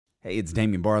Hey, it's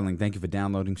Damian Barling. Thank you for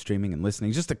downloading, streaming, and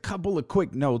listening. Just a couple of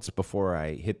quick notes before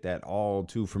I hit that all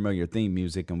too familiar theme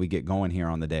music and we get going here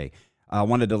on the day. I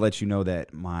wanted to let you know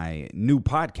that my new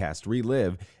podcast,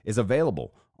 Relive, is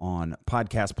available on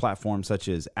podcast platforms such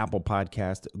as Apple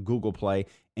Podcast, Google Play,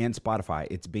 and Spotify.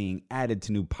 It's being added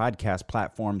to new podcast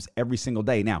platforms every single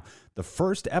day. Now, the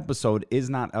first episode is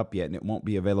not up yet, and it won't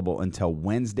be available until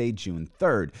Wednesday, June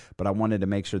 3rd. But I wanted to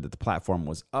make sure that the platform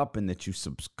was up and that you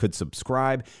could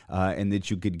subscribe and that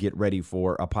you could get ready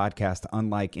for a podcast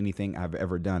unlike anything I've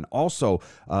ever done. Also,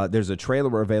 there's a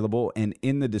trailer available, and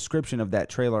in the description of that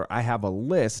trailer, I have a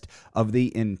list of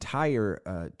the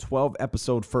entire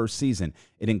 12-episode first season.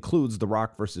 It includes The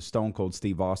Rock versus Stone Cold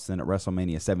Steve Austin at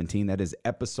WrestleMania 17. That is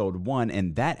episode 1,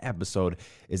 and that episode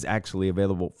is actually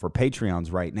available for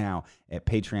Patreons right now at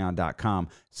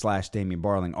patreon.com/Damian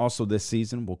Barling. Also this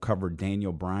season, we'll cover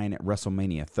Daniel Bryan at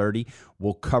WrestleMania 30.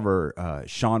 We'll cover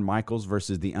Shawn Michaels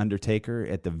versus The Undertaker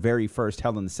at the very first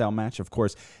Hell in a Cell match. Of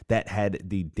course, that had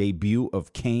the debut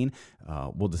of Kane.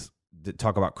 We'll just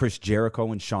talk about Chris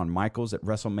Jericho and Shawn Michaels at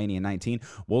WrestleMania 19.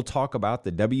 We'll talk about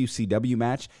the WCW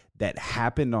match that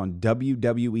happened on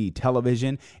WWE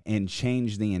television and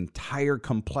changed the entire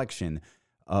complexion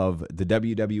of the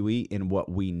WWE in what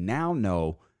we now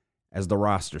know as the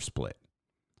roster split.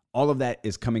 All of that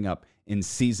is coming up in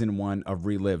season 1 of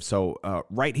Relive. So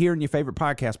right here in your favorite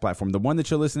podcast platform, the one that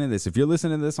you're listening to this, if you're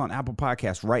listening to this on Apple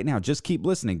Podcasts right now, just keep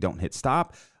listening. Don't hit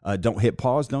stop. Don't hit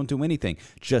pause. Don't do anything.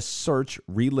 Just search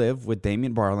Relive with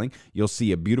Damian Barling. You'll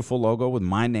see a beautiful logo with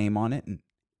my name on it, and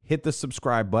hit the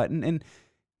subscribe button. And,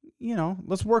 you know,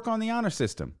 let's work on the honor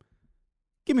system.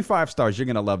 Give me 5 stars. You're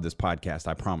going to love this podcast.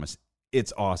 I promise.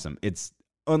 It's awesome. It's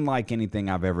unlike anything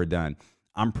I've ever done.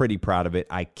 I'm pretty proud of it.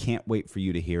 I can't wait for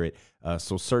you to hear it.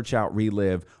 So search out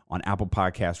Relive on Apple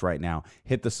Podcasts right now.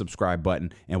 Hit the subscribe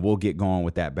button, and we'll get going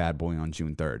with that bad boy on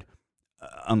June 3rd.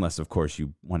 Unless, of course,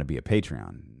 you want to be a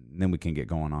Patreon. Then we can get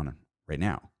going on it right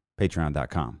now.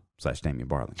 Patreon.com/Damian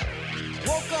Barling.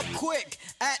 Woke up quick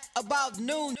at about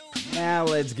noon. Now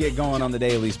let's get going on the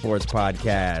Daily Sports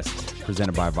Podcast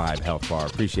presented by Vibe Health Bar.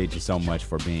 Appreciate you so much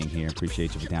for being here.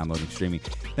 Appreciate you for downloading, streaming.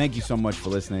 Thank you so much for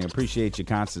listening. Appreciate your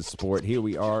constant support. Here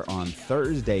we are on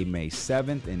Thursday, May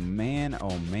 7th, and man,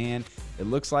 oh man, it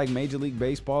looks like Major League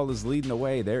Baseball is leading the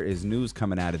way. There is news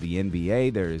coming out of the NBA.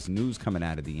 There is news coming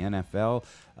out of the NFL.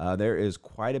 There is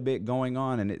quite a bit going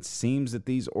on, and it seems that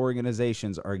these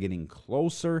organizations are getting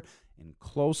closer and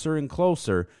closer and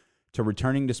closer to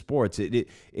returning to sports.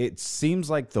 It seems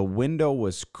like the window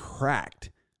was cracked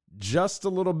just a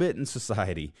little bit in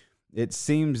society. It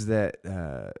seems that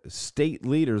state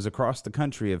leaders across the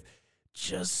country have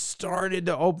just started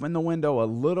to open the window a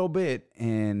little bit,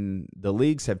 and the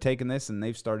leagues have taken this and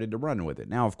they've started to run with it.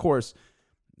 Now, of course,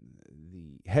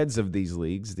 the heads of these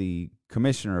leagues, the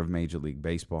commissioner of Major League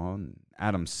Baseball, and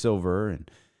Adam Silver,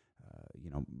 and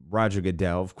Roger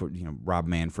Goodell, Rob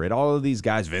Manfred, all of these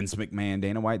guys, Vince McMahon,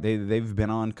 Dana White, they've been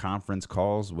on conference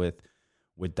calls with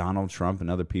Donald Trump and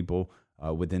other people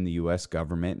within the U.S.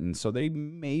 government, and so they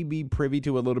may be privy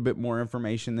to a little bit more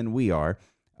information than we are,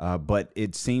 but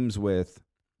it seems with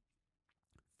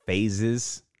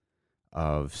phases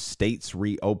of states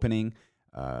reopening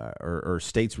or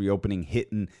states reopening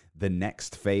hitting the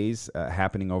next phase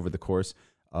happening over the course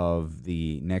of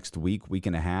the next week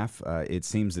and a half, it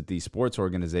seems that these sports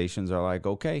organizations are like,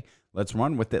 okay, let's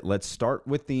run with it. Let's start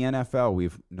with the NFL.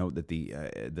 We've noted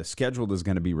that the schedule is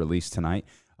going to be released tonight.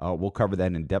 We'll cover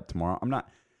that in depth tomorrow. I'm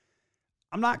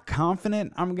not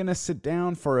confident I'm going to sit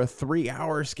down for a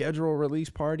 3-hour schedule release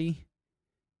party.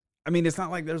 I mean, it's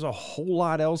not like there's a whole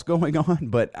lot else going on,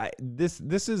 but this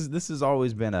has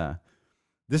always been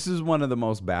this is one of the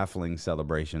most baffling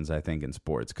celebrations, I think, in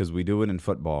sports, because we do it in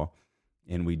football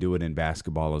and we do it in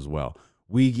basketball as well.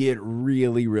 We get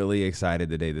really, really excited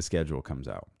the day the schedule comes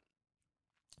out.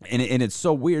 And it's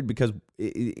so weird because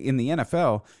in the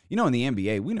NFL, in the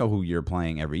NBA, we know who you're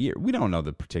playing every year. We don't know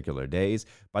the particular days.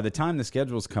 By the time the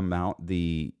schedules come out,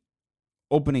 the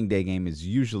opening day game has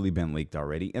usually been leaked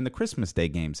already, and the Christmas Day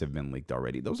games have been leaked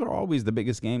already. Those are always the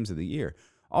biggest games of the year.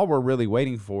 All we're really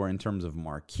waiting for in terms of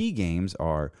marquee games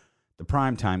are the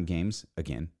primetime games,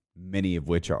 again, many of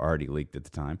which are already leaked at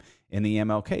the time, and the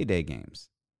MLK Day games.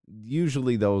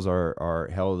 Usually those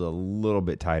are held a little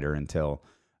bit tighter until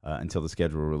the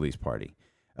schedule release party.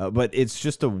 But it's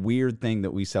just a weird thing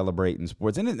that we celebrate in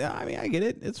sports. And I get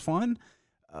it. It's fun.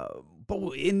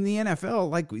 But in the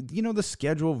NFL, the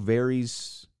schedule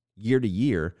varies year to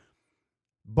year,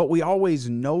 but we always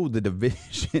know the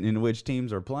division in which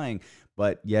teams are playing.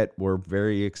 But yet we're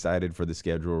very excited for the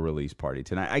schedule release party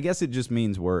tonight. I guess it just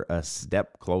means we're a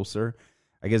step closer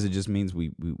I guess it just means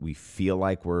we feel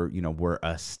like we're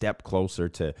a step closer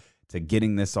to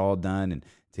getting this all done and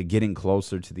to getting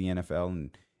closer to the NFL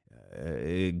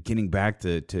and getting back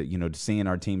to seeing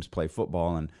our teams play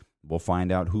football, and we'll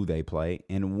find out who they play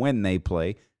and when they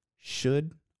play.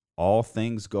 Should all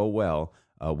things go well,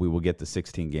 we will get the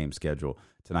 16-game schedule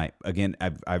tonight. Again,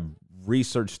 I've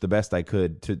researched the best I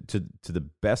could to the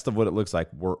best of what it looks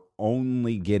like. We're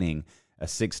only getting a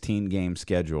 16-game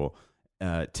schedule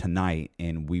tonight,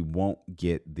 and we won't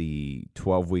get the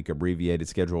 12-week abbreviated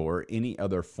schedule or any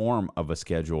other form of a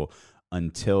schedule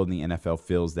until the NFL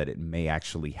feels that it may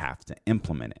actually have to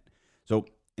implement it. So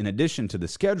in addition to the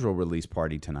schedule release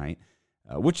party tonight,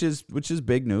 which is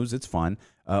big news, it's fun,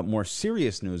 more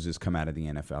serious news has come out of the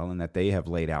NFL, and that they have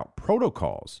laid out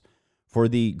protocols for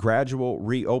the gradual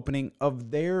reopening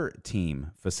of their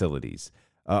team facilities,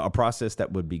 a process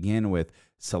that would begin with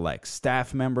select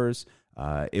staff members.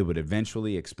 It would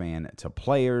eventually expand to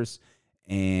players,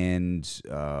 and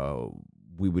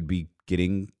we would be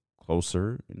getting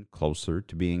closer and closer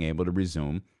to being able to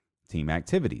resume team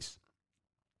activities.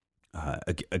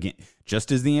 Again,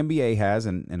 just as the NBA has,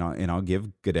 and I'll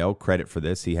give Goodell credit for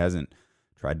this. He hasn't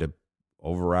tried to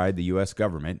override the U.S.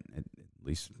 government, at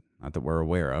least not that we're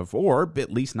aware of, or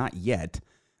at least not yet.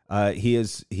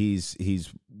 He's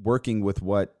working with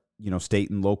what state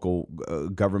and local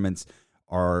governments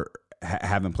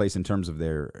have in place in terms of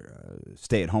their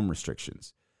stay-at-home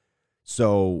restrictions.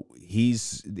 So he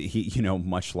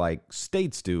much like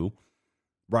states do,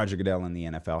 Roger Goodell and the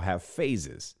NFL have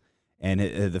phases. And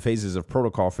the phases of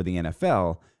protocol for the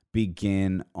NFL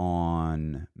begin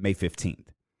on May 15th.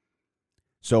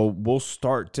 So we'll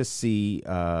start to see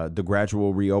the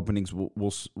gradual reopenings.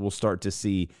 We'll start to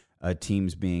see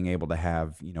teams being able to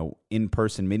have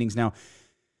in-person meetings. Now,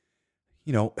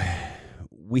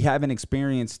 we haven't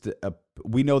experienced.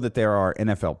 We know that there are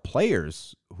NFL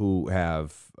players who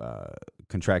have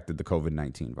contracted the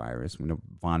COVID-19 virus. We know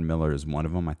Von Miller is one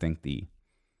of them. I think the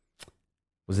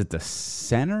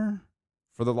center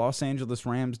for the Los Angeles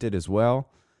Rams did as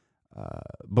well.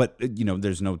 But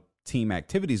there's no team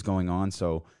activities going on,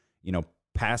 so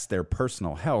past their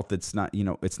personal health, it's not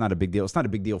a big deal. It's not a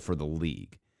big deal for the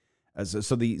league.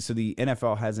 So the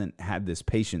NFL hasn't had this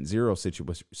patient zero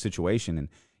situation, and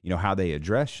how they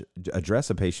address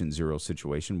a patient zero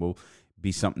situation will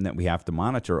be something that we have to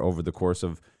monitor over the course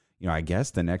of I guess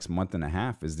the next month and a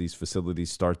half as these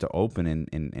facilities start to open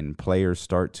and players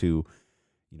start to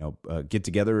get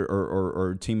together,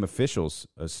 or team officials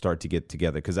start to get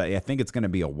together, because I think it's going to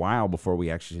be a while before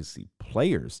we actually see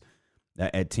players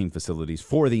at team facilities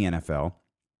for the NFL.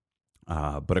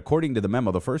 But according to the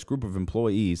memo, the first group of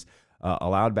employees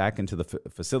allowed back into the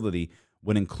facility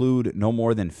would include no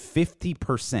more than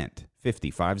 50%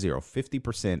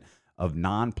 of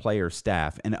non-player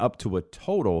staff, and up to a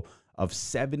total of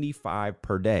 75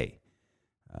 per day.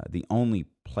 The only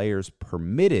players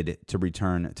permitted to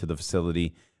return to the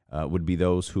facility would be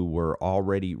those who were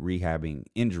already rehabbing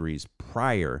injuries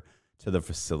prior to the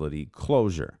facility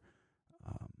closure.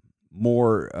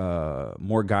 More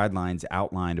guidelines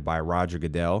outlined by Roger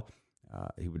Goodell.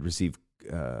 He would receive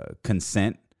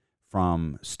consent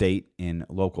from state and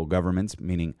local governments,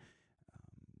 meaning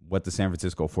what the San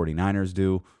Francisco 49ers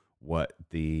do, what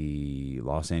the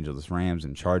Los Angeles Rams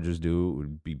and Chargers do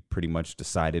would be pretty much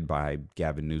decided by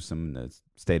Gavin Newsom in the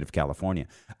state of California.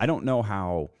 I don't know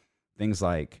how things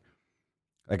like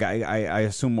I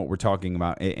assume what we're talking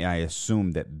about. I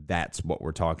assume that's what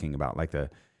we're talking about. Like the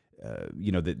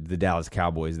Dallas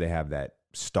Cowboys, they have that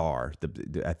Star.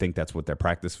 I think that's what their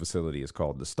practice facility is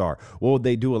called, the Star. Well,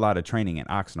 they do a lot of training at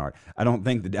Oxnard. I don't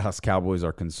think the Dallas Cowboys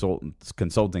are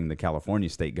consulting the California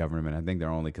state government. I think they're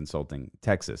only consulting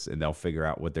Texas, and they'll figure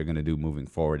out what they're going to do moving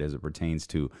forward as it pertains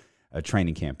to a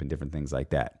training camp and different things like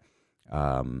that.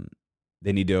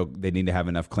 They need to have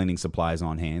enough cleaning supplies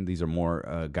on hand. These are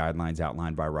more guidelines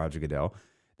outlined by Roger Goodell.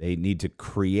 They need to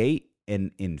create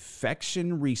an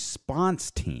infection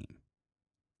response team.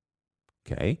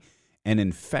 Okay. An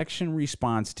infection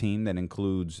response team that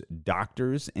includes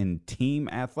doctors and team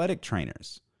athletic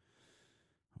trainers.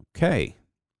 Okay.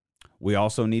 We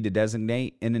also need to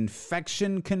designate an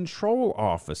infection control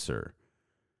officer.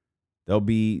 They'll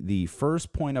be the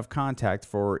first point of contact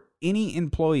for any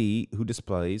employee who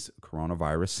displays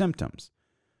coronavirus symptoms.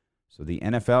 So the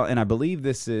NFL, and I believe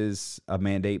this is a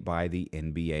mandate by the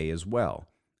NBA as well,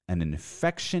 an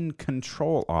infection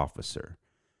control officer.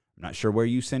 I'm not sure where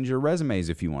you send your resumes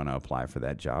if you want to apply for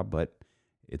that job, but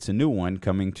it's a new one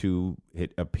coming to,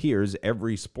 it appears,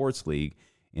 every sports league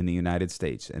in the United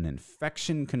States, an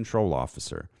infection control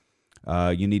officer.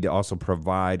 You need to also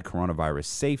provide coronavirus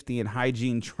safety and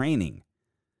hygiene training.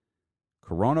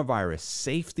 coronavirus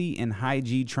safety and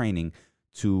hygiene training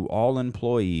to all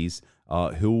employees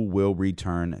who will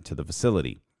return to the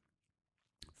facility.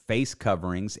 Face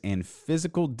coverings and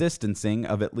physical distancing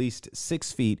of at least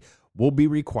 6 feet will be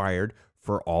required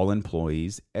for all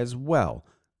employees as well.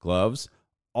 Gloves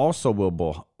also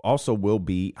will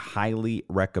be highly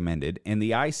recommended. And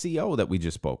the ICO that we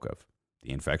just spoke of,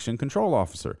 the infection control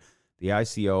officer, the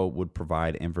ICO would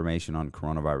provide information on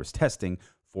coronavirus testing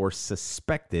for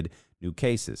suspected new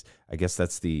cases. I guess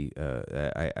that's a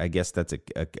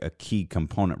key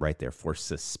component right there, for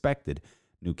suspected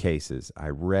new cases. I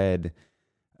read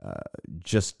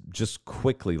just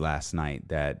quickly last night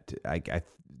that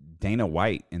Dana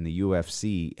White and the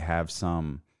UFC have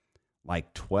some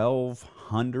like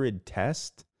 1,200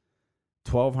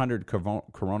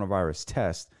 coronavirus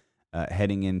tests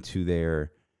heading into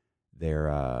their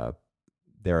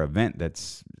event.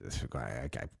 That's, I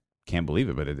can't believe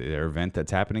it, but their event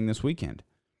that's happening this weekend.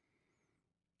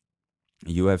 A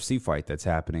UFC fight that's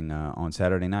happening on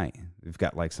Saturday night. They've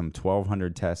got like some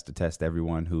 1,200 tests to test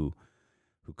everyone who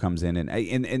comes in,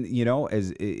 and you know,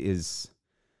 is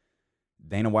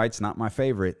Dana White's not my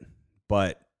favorite,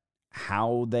 but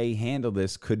how they handle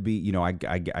this could be, you know,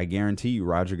 I guarantee you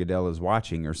Roger Goodell is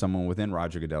watching, or someone within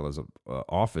Roger Goodell's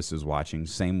office is watching.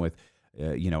 Same with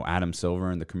Adam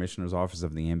Silver in the commissioner's office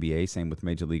of the NBA. Same with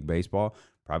Major League Baseball.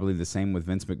 Probably the same with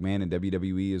Vince McMahon and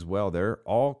WWE as well. They're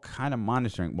all kind of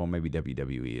monitoring. Well, maybe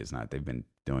WWE is not. They've been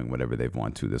doing whatever they've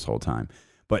wanted to this whole time,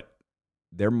 but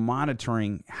they're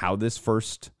monitoring how this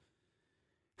first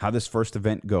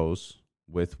event goes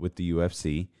with the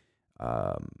UFC,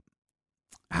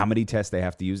 how many tests they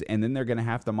have to use, and then they're going to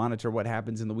have to monitor what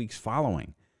happens in the weeks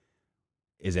following.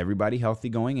 Is everybody healthy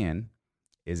going in?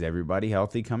 Is everybody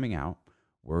healthy coming out?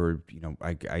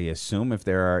 I assume if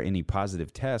there are any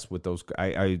positive tests with those,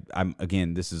 I'm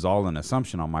again, this is all an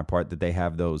assumption on my part, that they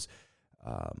have those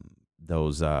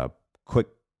quick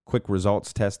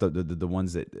results tests, the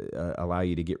ones that allow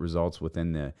you to get results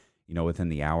within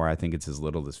the hour. I think it's as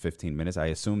little as 15 minutes. I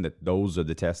assume that those are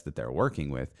the tests that they're working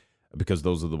with, because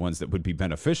those are the ones that would be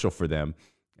beneficial for them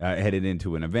headed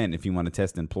into an event. If you want to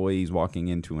test employees walking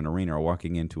into an arena or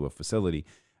walking into a facility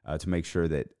to make sure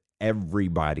that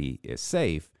everybody is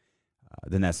safe,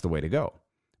 then that's the way to go.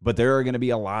 But there are going to be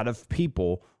a lot of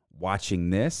people watching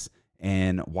this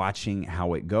and watching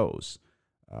how it goes.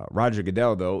 Roger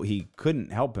Goodell, though, he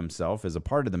couldn't help himself. As a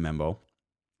part of the memo,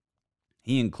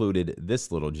 he included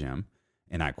this little gem,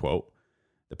 and I quote,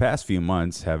 "The past few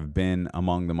months have been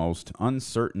among the most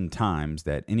uncertain times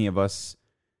that any of us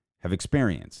have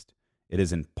experienced. It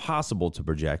is impossible to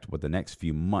project what the next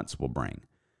few months will bring.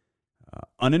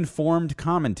 Uninformed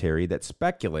commentary that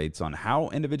speculates on how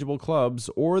individual clubs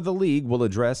or the league will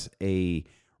address a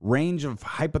range of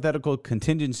hypothetical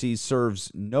contingencies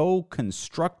serves no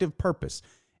constructive purpose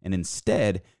and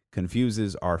instead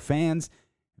confuses our fans,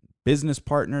 business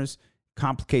partners,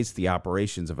 complicates the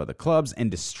operations of other clubs,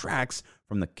 and distracts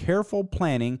from the careful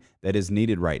planning that is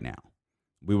needed right now.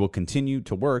 We will continue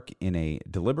to work in a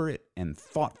deliberate and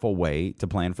thoughtful way to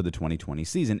plan for the 2020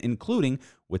 season, including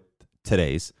with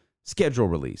today's schedule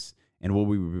release, and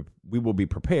we will be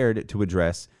prepared to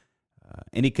address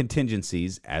any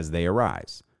contingencies as they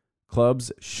arise.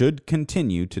 Clubs should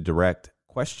continue to direct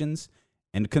questions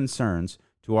and concerns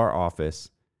to our office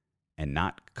and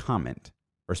not comment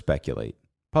or speculate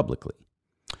publicly."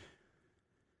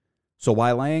 So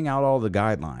while laying out all the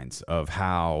guidelines of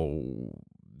how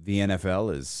the NFL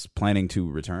is planning to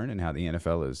return and how the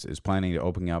NFL is planning to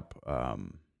open up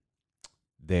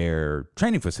their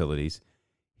training facilities,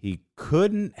 he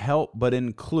couldn't help but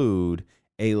include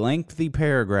a lengthy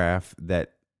paragraph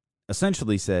that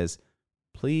essentially says,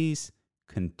 "Please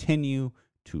continue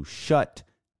to shut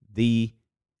the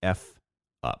F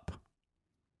up."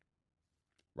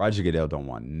 Roger Goodell don't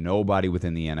want nobody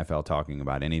within the NFL talking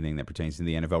about anything that pertains to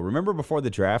the NFL. Remember before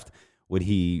the draft, when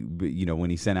he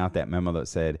sent out that memo that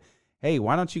said, "Hey,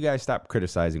 why don't you guys stop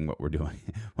criticizing what we're doing?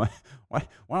 why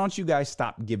don't you guys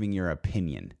stop giving your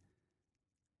opinion?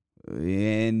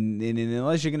 And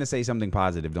unless you're going to say something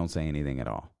positive, don't say anything at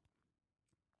all."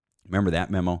 Remember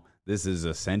that memo? This is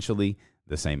essentially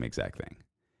the same exact thing,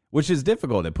 which is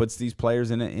difficult. It puts these players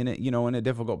in a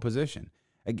difficult position.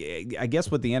 I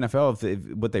guess with the NFL,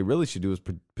 what they really should do is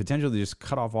potentially just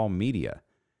cut off all media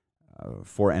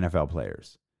for NFL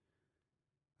players.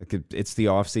 Like it's the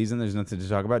off season. There's nothing to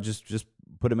talk about. Just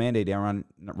put a mandate down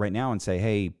right now and say,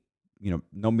 hey,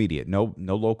 no media, no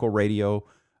local radio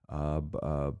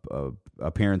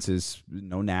appearances,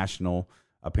 no national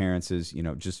appearances.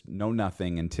 Just no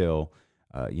nothing until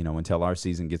our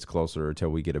season gets closer, or until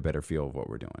we get a better feel of what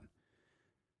we're doing.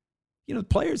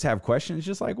 players have questions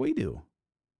just like we do.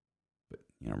 But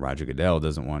Roger Goodell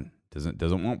doesn't want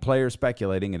players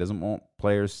speculating. It doesn't want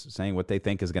players saying what they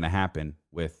think is going to happen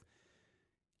with,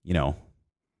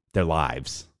 their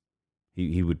lives.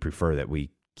 He would prefer that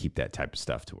we keep that type of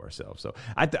stuff to ourselves. So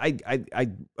I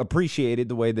appreciated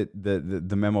the way that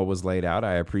the memo was laid out.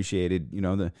 I appreciated,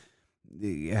 the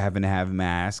having to have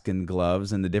masks and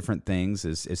gloves and the different things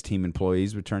as team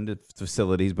employees return to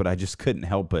facilities. But I just couldn't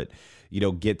help but,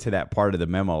 get to that part of the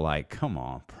memo. Like, come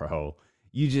on, bro.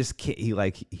 You just can't.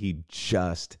 He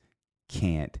just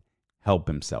can't help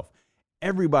himself.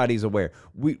 Everybody's aware.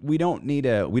 We don't need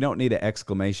an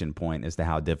exclamation point as to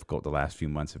how difficult the last few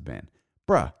months have been.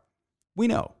 Bruh, we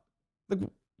know.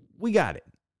 Look, we got it.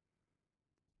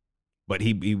 But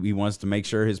he wants to make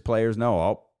sure his players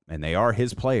know. And they are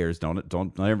his players.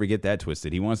 Don't ever get that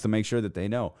twisted. He wants to make sure that they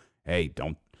know. Hey,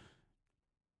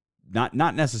 not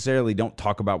necessarily don't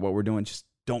talk about what we're doing. Just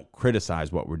don't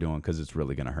criticize what we're doing because it's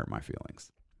really going to hurt my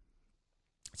feelings.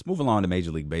 Let's move along to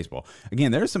Major League Baseball.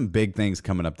 Again, there are some big things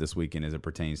coming up this weekend as it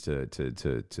pertains to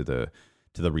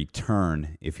the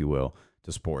return, if you will,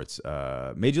 to sports.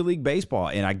 Major League Baseball,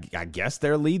 and I guess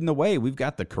they're leading the way. We've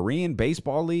got the Korean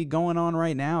Baseball League going on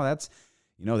right now. That's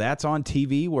on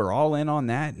TV. We're all in on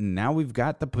that. And now we've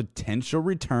got the potential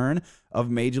return of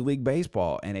Major League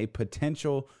Baseball and a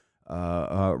potential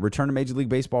return to Major League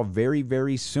Baseball very,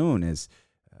 very soon as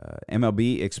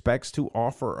MLB expects to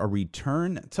offer a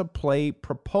return to play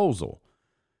proposal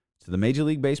to the Major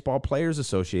League Baseball Players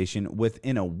Association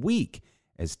within a week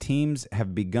as teams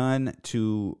have begun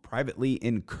to privately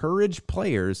encourage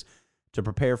players to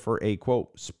prepare for a,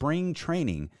 quote, spring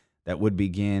training that would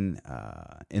begin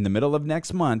in the middle of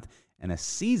next month and a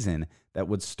season that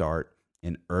would start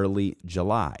in early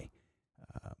July.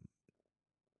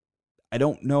 I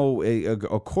don't know.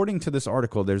 According to this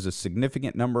article, there's a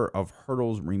significant number of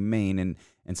hurdles remain,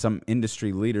 and some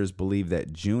industry leaders believe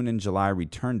that June and July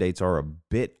return dates are a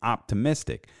bit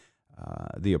optimistic.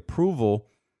 The approval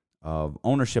of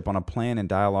ownership on a plan and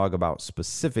dialogue about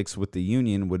specifics with the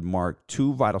union would mark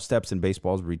two vital steps in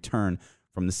baseball's return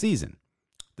from the season.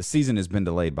 The season has been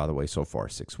delayed, by the way, so far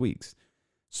 6 weeks.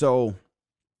 So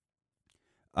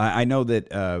I know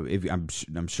that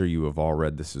I'm sure you have all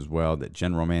read this as well, that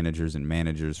general managers and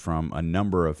managers from a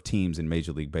number of teams in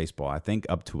Major League Baseball, I think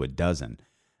up to a dozen,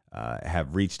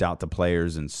 have reached out to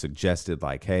players and suggested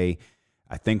like, hey,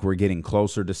 I think we're getting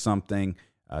closer to something.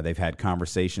 They've had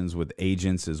conversations with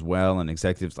agents as well and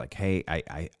executives like, hey,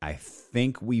 I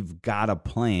think we've got a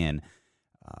plan.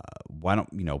 Why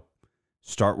don't,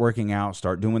 start working out,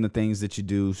 start doing the things that you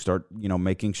do, start,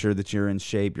 making sure that you're in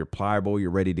shape, you're pliable,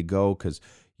 you're ready to go because,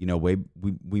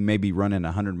 we may be running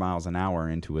 100 miles an hour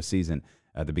into a season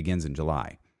that begins in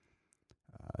July.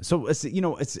 So I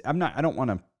don't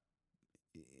want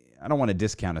to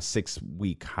discount a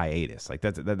 6-week hiatus. Like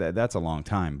that's a long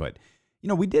time, but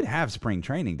we did have spring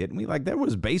training, didn't we? Like there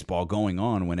was baseball going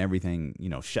on when everything,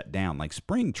 shut down. Like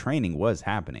spring training was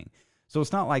happening. So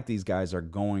it's not like these guys are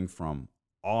going from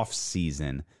off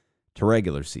season to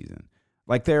regular season.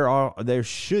 Like there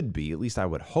should be, at least I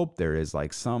would hope there is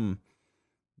like some,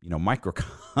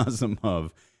 microcosm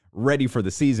of ready for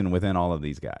the season within all of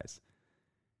these guys.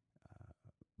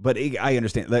 But I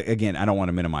understand. Again, I don't want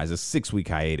to minimize a 6-week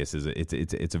hiatus.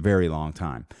 It's a very long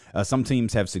time. Some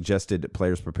teams have suggested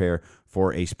players prepare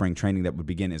for a spring training that would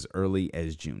begin as early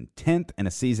as June 10th and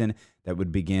a season that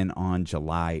would begin on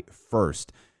July 1st.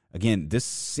 Again, this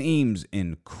seems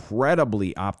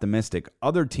incredibly optimistic.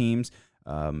 Other teams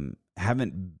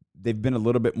they've been a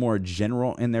little bit more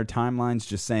general in their timelines,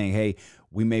 just saying, hey,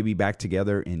 we may be back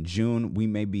together in June. We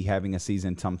may be having a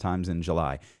season sometimes in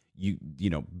July.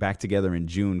 Back together in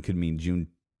June could mean June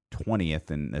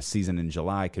 20th, and a season in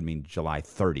July could mean July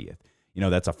 30th.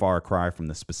 That's a far cry from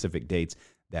the specific dates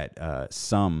that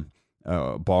some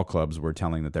ball clubs were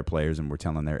telling that their players and were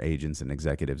telling their agents and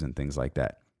executives and things like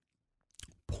that.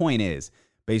 Point is,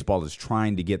 baseball is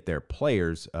trying to get their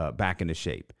players back into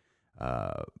shape.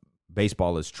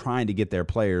 Baseball is trying to get their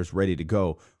players ready to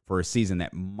go for a season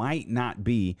that might not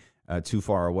be too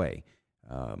far away.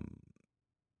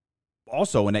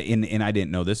 Also, and I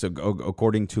didn't know this,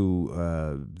 according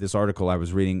to this article I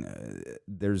was reading,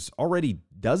 there's already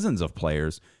dozens of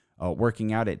players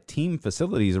working out at team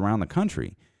facilities around the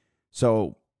country.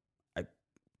 So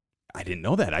I didn't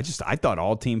know that. I thought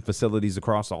all team facilities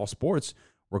across all sports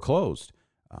were closed.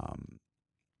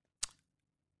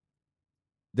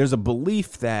 There's a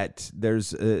belief that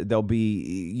there'll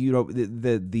be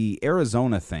the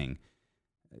Arizona thing,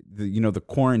 the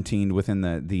quarantined within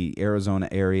the Arizona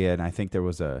area, and I think there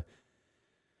was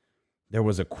there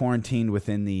was a quarantine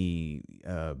within the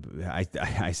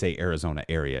I say Arizona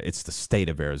area. It's the state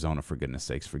of Arizona, for goodness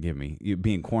sakes. Forgive me.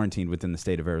 Being quarantined within the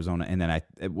state of Arizona, and then I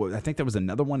think there was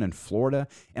another one in Florida,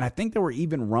 and I think there were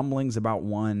even rumblings about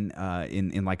one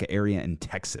in like an area in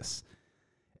Texas.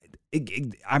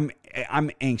 I'm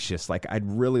anxious. Like, I'd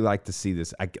really like to see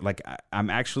this. I'm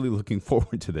actually looking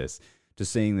forward to this, to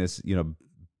seeing this.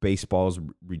 Baseball's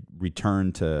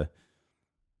return to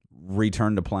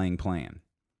playing plan.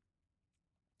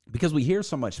 Because we hear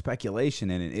so much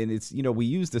speculation in it, and it's, we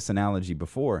used this analogy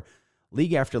before.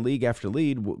 League after league after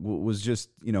league was just,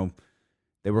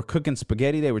 they were cooking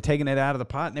spaghetti, they were taking it out of the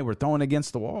pot, and they were throwing it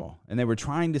against the wall. And they were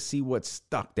trying to see what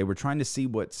stuck. They were trying to see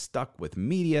what stuck with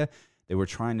media. They were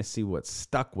trying to see what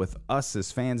stuck with us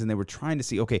as fans, and they were trying to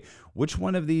see, okay, which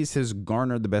one of these has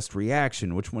garnered the best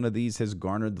reaction? Which one of these has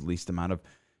garnered the least amount of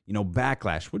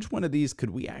backlash? Which one of these could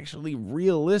we actually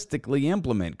realistically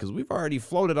implement? Because we've already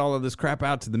floated all of this crap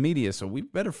out to the media, so we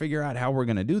better figure out how we're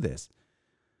going to do this.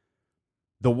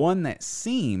 The one that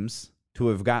seems to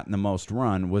have gotten the most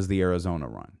run was the Arizona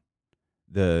run.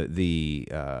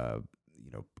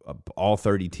 All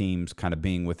 30 teams kind of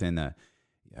being within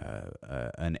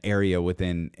an area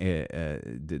within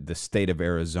the state of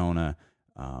Arizona.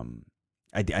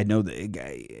 I know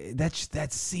that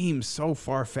seems so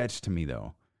far-fetched to me,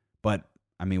 though. But,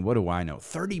 I mean, what do I know?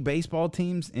 30 baseball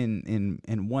teams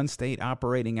in one state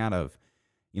operating out of,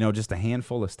 just a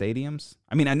handful of stadiums?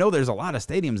 I mean, I know there's a lot of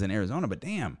stadiums in Arizona, but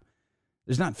damn,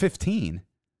 there's not 15.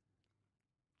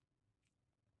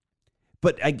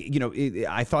 But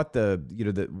I thought the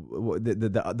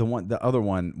other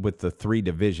one with the three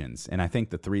divisions, and I think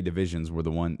the three divisions were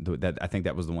the one that I think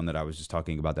that was the one that I was just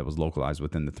talking about that was localized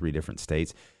within the three different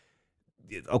states.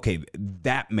 Okay,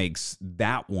 that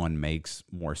one makes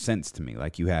more sense to me.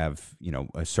 Like, you have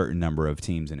a certain number of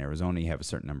teams in Arizona, you have a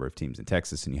certain number of teams in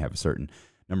Texas, and you have a certain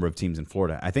number of teams in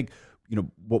Florida. I think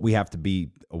what we have to be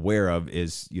aware of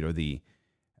is the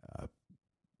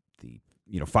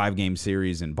 5-game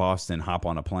series in Boston, hop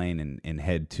on a plane and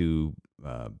head to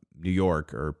New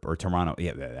York or Toronto.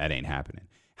 Yeah, that ain't happening.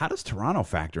 How does Toronto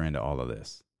factor into all of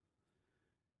this?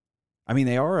 I mean,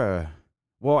 they are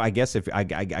well, I guess I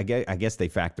guess they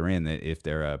factor in that if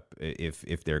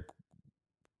they're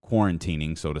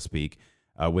quarantining, so to speak,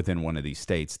 within one of these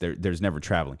states, there's never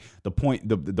traveling. The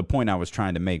point I was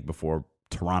trying to make before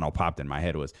Toronto popped in my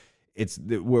head was,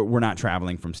 we're not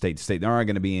traveling from state to state. There aren't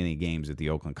going to be any games at the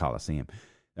Oakland Coliseum.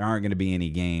 There aren't going to be any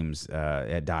games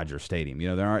at Dodger Stadium.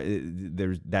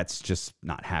 That's just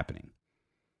not happening.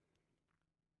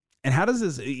 And how does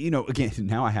this, again,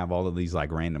 now I have all of these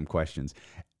like random questions.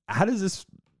 How does this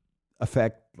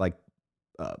affect like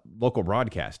local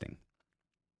broadcasting?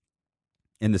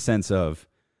 In the sense of,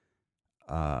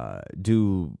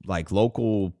 do like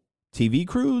local TV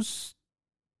crews,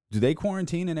 do they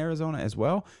quarantine in Arizona as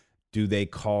well? Do they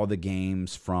call the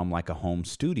games from like a home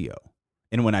studio?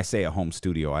 And when I say a home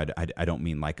studio, I don't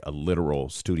mean like a literal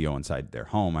studio inside their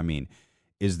home. I mean,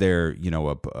 is there,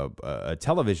 a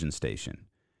television station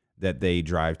that they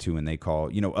drive to and they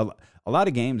call, a lot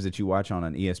of games that you watch on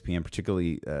an ESPN,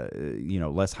 particularly,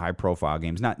 less high profile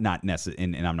games, not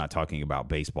necessarily, and I'm not talking about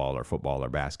baseball or football or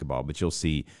basketball, but you'll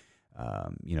see,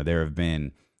 there have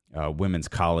been women's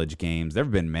college games. There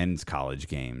have been men's college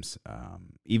games,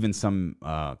 even some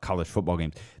college football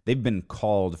games. They've been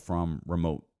called from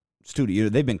remote studio.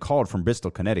 They've been called from Bristol,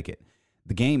 Connecticut.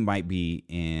 The game might be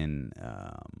in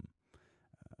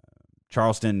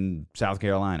Charleston, South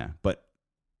Carolina, but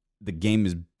the game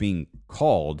is being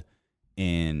called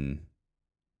in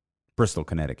Bristol,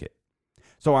 Connecticut.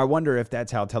 So I wonder if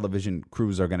that's how television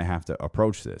crews are going to have to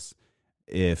approach this.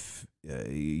 If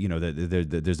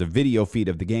there's a video feed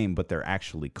of the game, but they're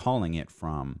actually calling it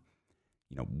from,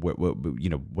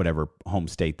 whatever home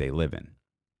state they live in.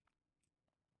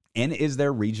 And is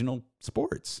there regional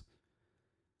sports?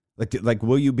 Like,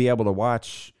 will you be able to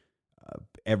watch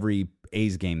every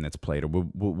A's game that's played, or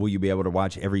will you be able to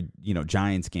watch every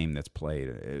Giants game that's played?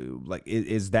 Like,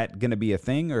 is that going to be a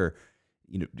thing, or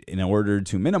in order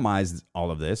to minimize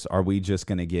all of this, are we just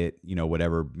going to get,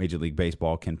 whatever Major League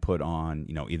Baseball can put on,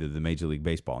 either the Major League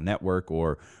Baseball Network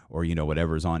or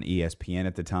whatever's on ESPN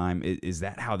at the time? Is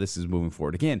that how this is moving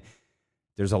forward? Again,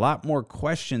 there's a lot more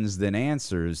questions than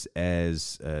answers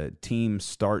as teams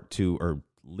start to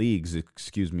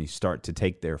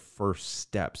take their first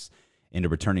steps into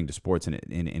returning to sports, and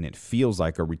it feels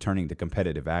like a returning to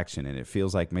competitive action, and it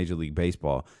feels like Major League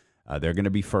Baseball, they're going to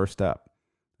be first up.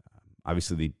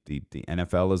 Obviously, the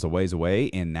NFL is a ways away,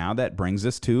 and now that brings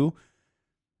us to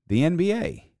the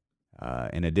NBA.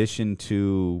 In addition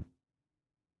to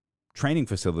training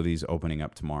facilities opening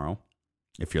up tomorrow,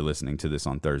 If you're listening to this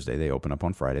on Thursday, they open up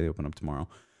on Friday. They open up tomorrow.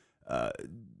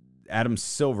 Adam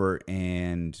Silver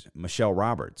and Michelle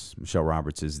Roberts. Michelle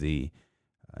Roberts is the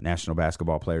National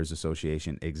Basketball Players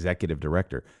Association executive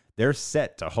director. They're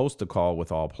set to host a call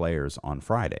with all players on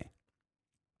Friday.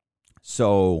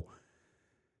 So,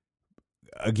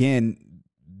 again,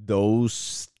 those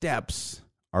steps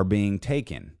are being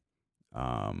taken.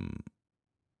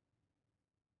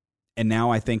 And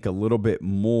now I think a little bit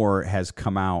more has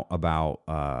come out about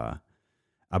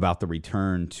the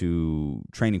return to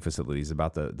training facilities,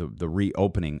 about the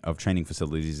reopening of training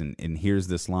facilities. And here's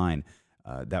this line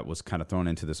that was kind of thrown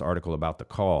into this article about the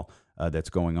call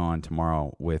that's going on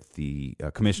tomorrow with the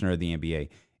commissioner of the NBA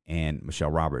and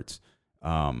Michelle Roberts.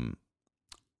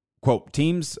 Quote,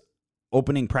 teams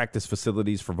opening practice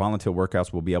facilities for volunteer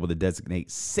workouts will be able to designate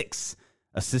 6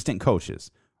 assistant coaches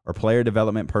or player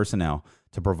development personnel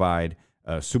to provide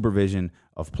supervision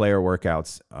of player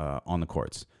workouts on the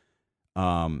courts.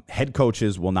 Head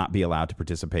coaches will not be allowed to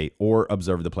participate or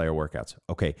observe the player workouts.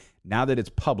 Okay, now that it's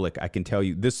public, I can tell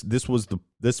you this was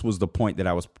the point that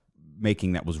I was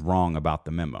making that was wrong about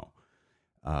the memo.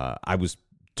 I was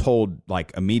told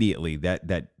like immediately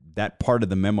that part of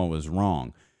the memo was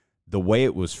wrong. The way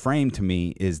it was framed to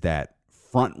me is that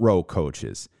front row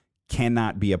coaches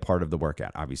cannot be a part of the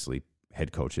workout. Obviously,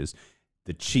 head coaches,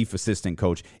 the chief assistant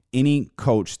coach, any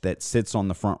coach that sits on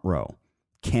the front row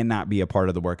cannot be a part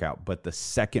of the workout, but the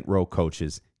second row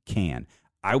coaches can.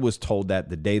 I was told that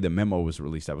the day the memo was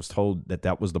released, I was told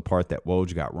that was the part that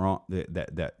Woj got wrong,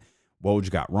 that Woj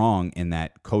got wrong, and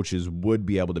that coaches would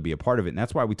be able to be a part of it. And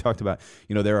that's why we talked about,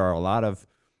 there are a lot of,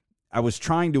 I was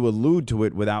trying to allude to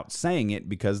it without saying it,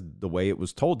 because the way it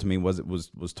was told to me was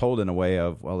told in a way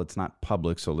of, well, it's not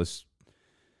public, so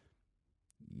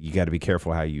you got to be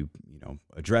careful how you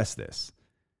address this.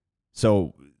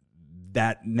 So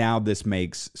that now this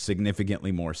makes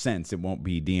significantly more sense. It won't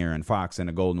be De'Aaron Fox in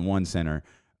a Golden One center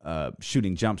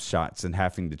shooting jump shots and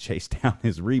having to chase down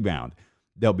his rebound.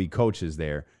 There'll be coaches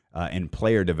there and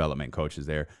player development coaches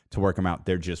there to work them out.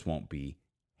 There just won't be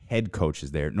head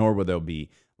coaches there, nor will there be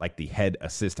like the head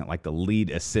assistant, like the lead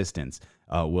assistants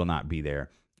will not be there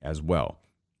as well.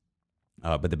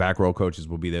 But the back row coaches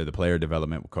will be there. The player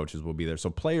development coaches will be there. So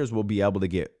players will be able to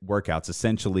get workouts,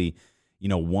 essentially,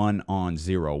 1-on-0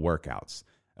 workouts.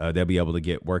 They'll be able to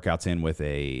get workouts in with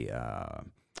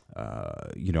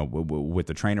with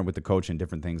the trainer, with the coach, and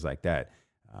different things like that.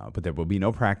 But there will be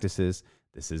no practices.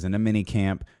 This isn't a mini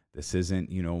camp. This isn't,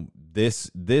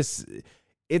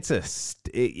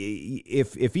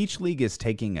 if each league is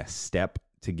taking a step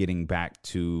to getting back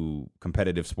to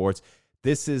competitive sports,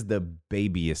 this is the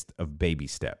babiest of baby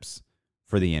steps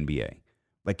for the NBA.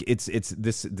 Like this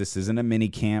isn't a mini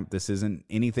camp. This isn't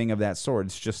anything of that sort.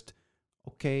 It's just,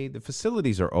 okay, the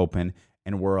facilities are open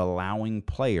and we're allowing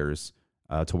players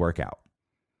to work out.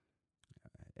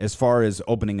 As far as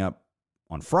opening up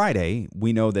on Friday,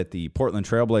 we know that the Portland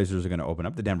Trailblazers are going to open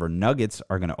up. The Denver Nuggets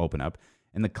are going to open up.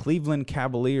 And the Cleveland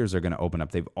Cavaliers are going to open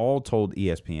up. They've all told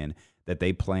ESPN that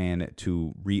they plan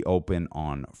to reopen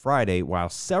on Friday, while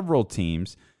several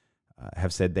teams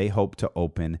have said they hope to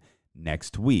open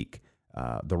next week.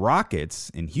 The Rockets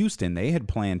in Houston, they had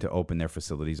planned to open their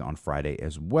facilities on Friday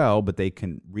as well, but they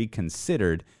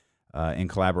reconsidered in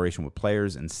collaboration with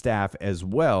players and staff, as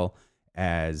well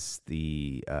as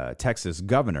the Texas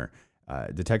governor.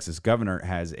 The Texas governor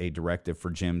has a directive for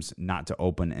gyms not to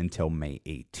open until May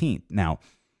 18th. Now,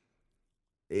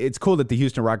 it's cool that the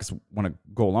Houston Rockets want to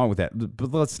go along with that,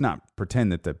 but let's not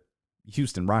pretend that the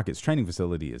Houston Rockets training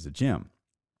facility is a gym.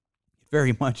 It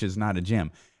very much is not a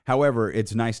gym. However,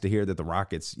 it's nice to hear that the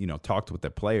Rockets, talked with the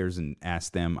players and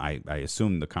asked them, I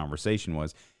assume the conversation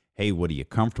was, hey, what are you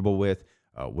comfortable with?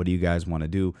 What do you guys want to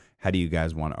do? How do you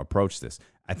guys want to approach this?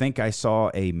 I think I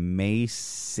saw a May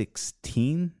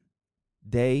 16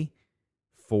 day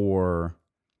for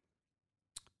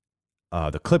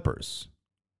the Clippers.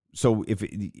 So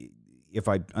if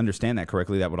I understand that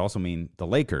correctly, that would also mean the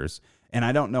Lakers. And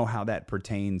I don't know how that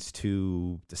pertains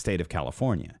to the state of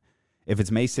California. If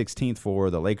it's May 16th for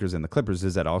the Lakers and the Clippers,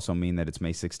 does that also mean that it's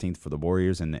May 16th for the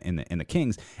Warriors and the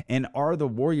Kings? And are the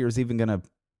Warriors even going to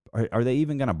are they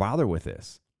even going to bother with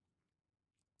this?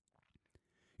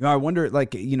 I wonder,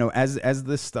 as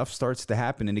this stuff starts to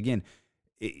happen, and again,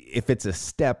 if it's a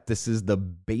step, this is the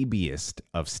babiest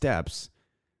of steps.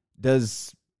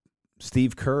 Does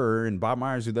Steve Kerr and Bob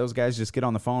Myers, do those guys just get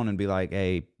on the phone and be like,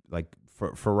 hey, like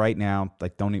for right now,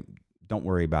 like don't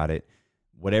worry about it.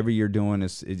 Whatever you're doing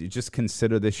is just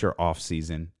consider this your off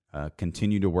season.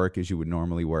 continue to work as you would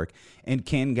normally work? And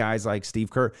can guys like Steve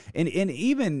Kerr and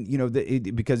even,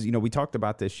 because, we talked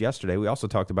about this yesterday. We also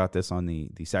talked about this on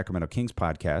the Sacramento Kings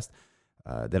podcast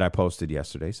that I posted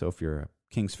yesterday. So if you're a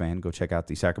Kings fan, go check out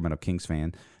the Sacramento Kings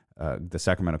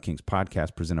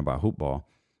podcast presented by Hoopball.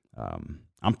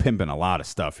 I'm pimping a lot of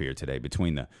stuff here today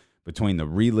between the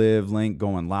Relive link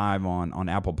going live on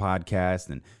Apple Podcast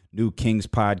and new Kings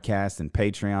podcast and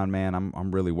Patreon. Man,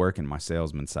 I'm really working my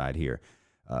salesman side here.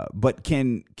 But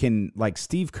can like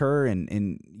Steve Kerr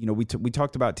and we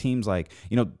talked about teams like,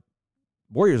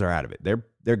 Warriors are out of it.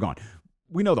 They're gone.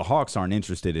 We know the Hawks aren't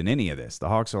interested in any of this. The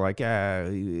Hawks are like,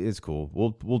 it's cool.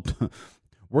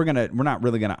 We're not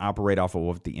really gonna operate off of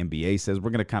what the NBA says. We're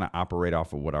gonna kind of operate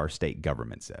off of what our state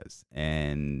government says.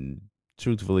 And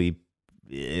truthfully,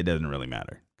 it doesn't really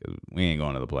matter because we ain't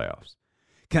going to the playoffs.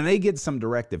 Can they get some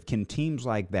directive? Can teams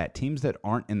like that, teams that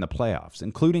aren't in the playoffs,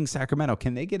 including Sacramento,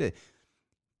 can they get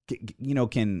can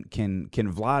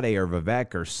Vlade or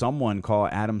Vivek or someone call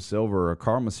Adam Silver or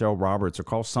Carl Michelle Roberts or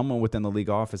call someone within the league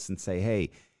office and say, hey,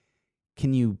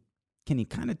 can you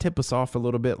kind of tip us off a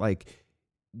little bit? Like,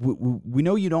 we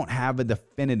know you don't have a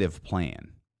definitive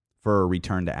plan for a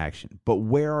return to action, but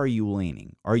where are you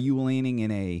leaning? Are you leaning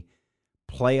in a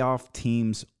playoff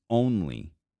teams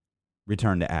only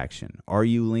return to action? Are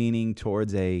you leaning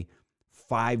towards a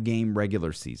 5-game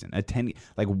regular season, a 10?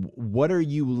 Like, what are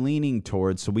you leaning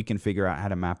towards so we can figure out how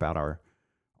to map out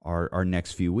our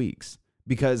next few weeks?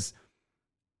 Because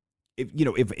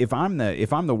if I'm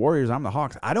the Warriors, I'm the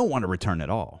Hawks, I don't want to return at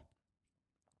all.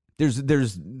 There's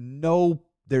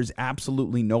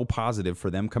absolutely no positive for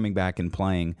them coming back and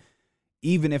playing,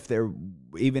 even if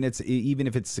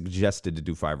it's suggested to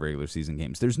do 5 regular season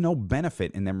games. There's no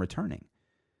benefit in them returning.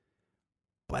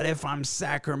 But if I'm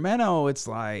Sacramento, it's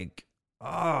like,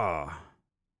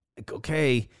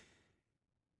 okay,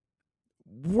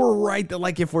 we're right that,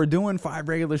 like, if we're doing 5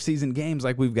 regular season games,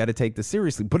 like, we've got to take this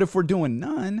seriously. But if we're doing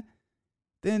none,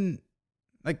 then,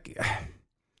 like,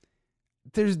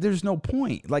 there's no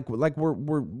point. Like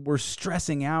we're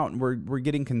stressing out and we're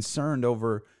getting concerned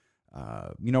over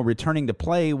returning to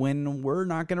play when we're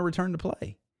not going to return to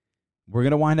play. We're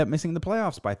going to wind up missing the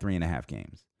playoffs by 3.5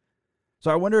 games. So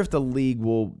I wonder if the league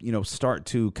will, start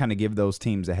to kind of give those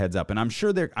teams a heads up. And I'm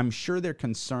sure they're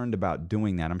concerned about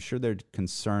doing that. I'm sure they're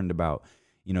concerned about,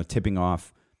 tipping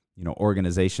off,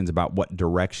 organizations about what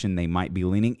direction they might be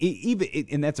leaning.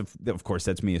 And that's of course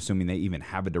that's me assuming they even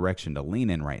have a direction to lean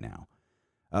in right now.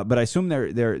 But I assume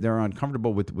they're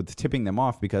uncomfortable with tipping them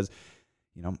off because,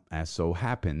 as so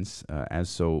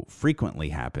frequently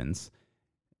happens,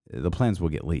 the plans will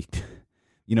get leaked.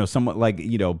 Somewhat like,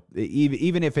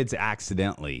 even if it's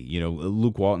accidentally,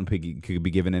 Luke Walton could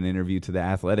be given an interview to The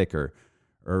Athletic or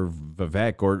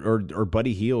Vivek or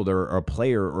Buddy Hield or a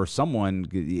player or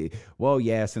someone. Well,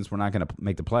 yeah, since we're not going to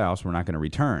make the playoffs, we're not going to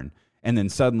return. And then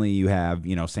suddenly you have,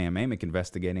 Sam Amick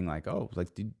investigating like,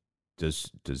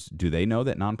 do they know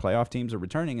that non-playoff teams are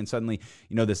returning? And suddenly,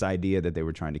 this idea that they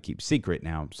were trying to keep secret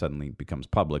now suddenly becomes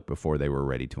public before they were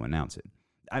ready to announce it.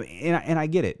 And I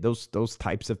get it. Those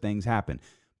types of things happen.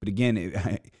 But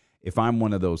again, if I'm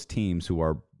one of those teams who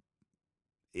are,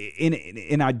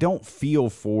 and I don't feel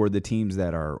for the teams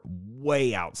that are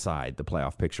way outside the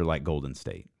playoff picture like Golden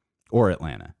State or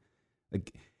Atlanta.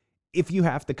 Like, if you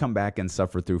have to come back and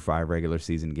suffer through 5 regular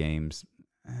season games,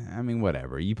 I mean,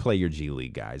 whatever. You play your G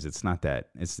League guys. It's not that.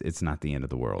 It's not the end of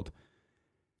the world.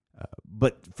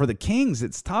 But for the Kings,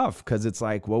 it's tough because it's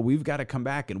like, well, we've got to come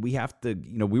back and we have to.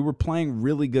 We were playing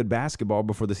really good basketball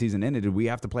before the season ended. We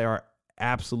have to play our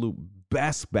absolute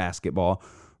best basketball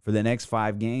for the next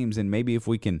 5 games, and maybe if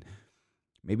we can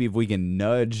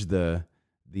nudge the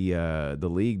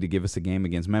league to give us a game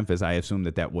against Memphis. I assume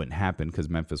that wouldn't happen because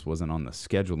Memphis wasn't on the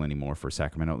schedule anymore for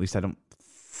Sacramento. At least I don't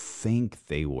think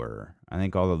they were. I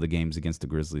think all of the games against the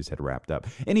Grizzlies had wrapped up.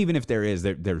 And even if there's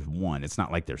one. It's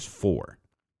not like there's 4.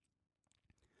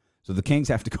 So the Kings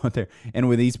have to go out there. And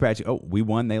with East Patch, we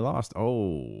won, they lost.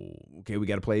 Oh, okay, we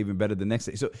got to play even better the next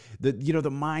day. So the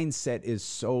mindset is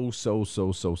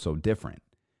so different.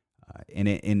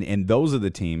 And those are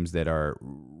the teams that are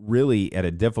really at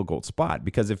a difficult spot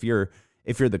because if you're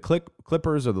the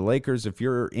Clippers or the Lakers, if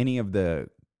you're any of the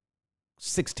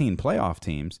 16 playoff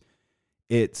teams,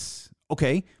 it's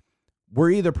okay.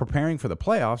 We're either preparing for the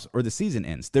playoffs or the season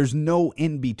ends. There's no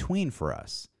in between for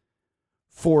us.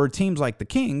 For teams like the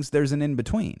Kings, there's an in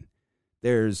between.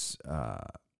 There's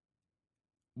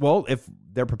if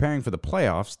they're preparing for the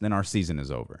playoffs, then our season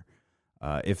is over.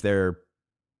 If they're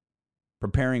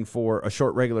preparing for a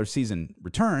short regular season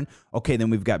return, okay, then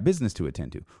we've got business to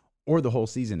attend to, or the whole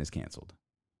season is canceled.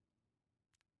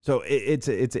 So it's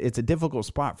a difficult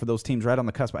spot for those teams right on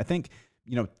the cusp. I think,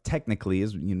 technically,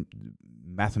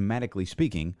 mathematically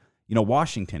speaking,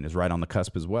 Washington is right on the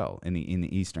cusp as well in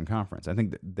the Eastern Conference. I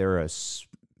think that they're a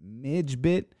smidge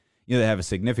bit, they have a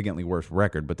significantly worse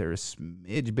record, but they're a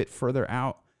smidge bit further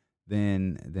out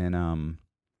than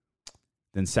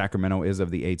Sacramento is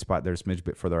of the 8th spot. They're a smidge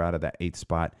bit further out of that 8th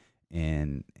spot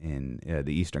in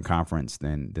the Eastern Conference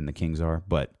than the Kings are,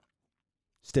 but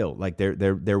still, like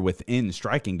they're within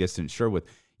striking distance. Sure, with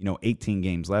 18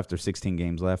 games left or 16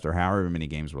 games left or however many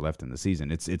games were left in the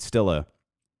season, it's still a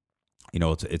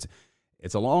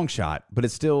it's a long shot, but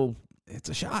it's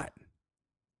a shot.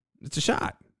 It's a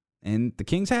shot, and the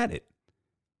Kings had it,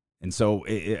 and so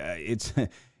it's.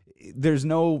 There's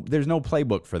no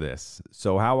playbook for this.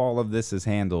 So how all of this is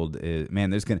handled,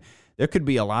 there could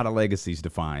be a lot of legacies to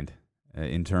find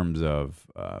in terms of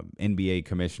NBA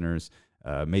commissioners,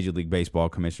 Major League Baseball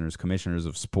commissioners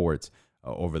of sports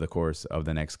over the course of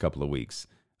the next couple of weeks.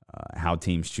 How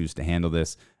teams choose to handle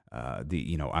this.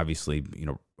 Obviously,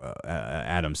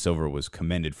 Adam Silver was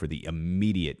commended for the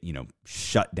immediate,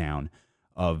 shutdown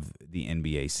of the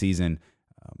NBA season.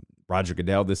 Roger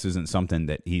Goodell, this isn't something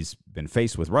that he's been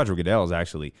faced with. Roger Goodell is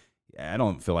actually, I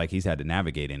don't feel like he's had to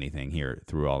navigate anything here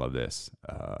through all of this,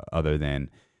 other than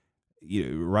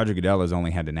Roger Goodell has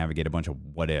only had to navigate a bunch of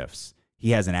what ifs.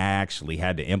 He hasn't actually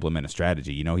had to implement a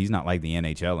strategy. He's not like the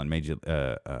NHL and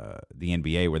the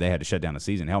NBA where they had to shut down the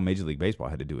season. Hell, Major League Baseball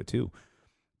had to do it too.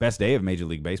 Best day of Major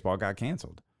League Baseball got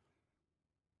canceled.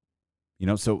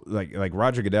 So like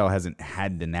Roger Goodell hasn't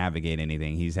had to navigate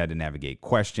anything. He's had to navigate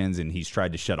questions, and he's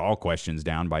tried to shut all questions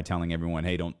down by telling everyone,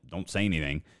 "Hey, don't say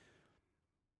anything.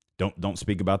 Don't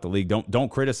speak about the league.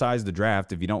 Don't criticize the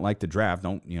draft. If you don't like the draft,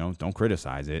 don't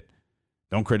criticize it.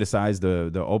 Don't criticize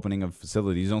the opening of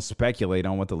facilities. Don't speculate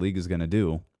on what the league is going to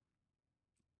do."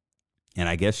 And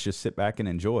I guess just sit back and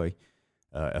enjoy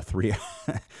a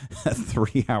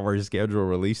 3-hour schedule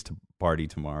release party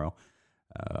tomorrow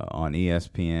on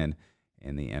ESPN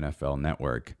and the NFL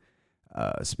Network.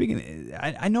 Speaking,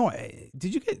 I know.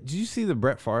 Did you see the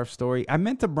Brett Favre story? I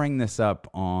meant to bring this up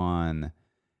on,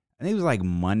 I think it was like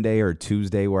Monday or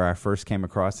Tuesday where I first came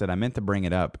across it. I meant to bring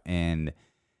it up, and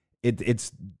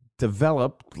it's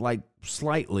developed like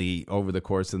slightly over the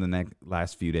course of the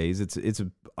last few days. It's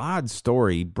an odd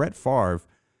story. Brett Favre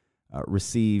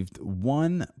received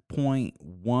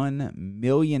 $1.1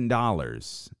 million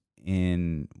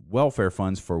in welfare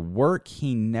funds for work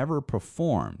he never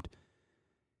performed.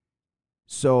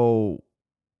 So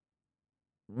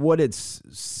what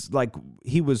it's like,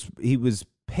 he was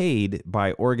paid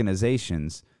by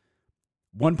organizations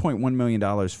 $1.1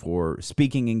 million for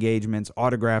speaking engagements,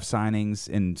 autograph signings,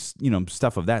 and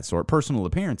stuff of that sort, personal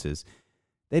appearances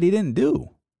that he didn't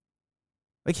do.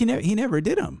 Like he never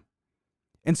did them.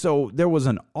 And so there was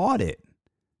an audit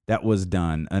that was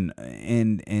done,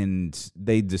 and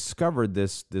they discovered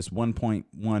this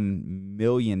 $1.1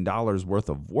 million worth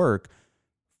of work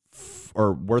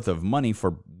or worth of money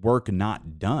for work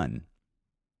not done.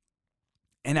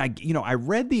 And I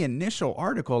read the initial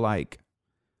article like,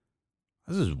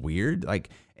 this is weird. Like,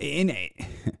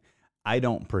 I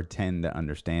don't pretend to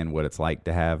understand what it's like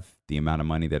to have the amount of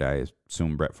money that I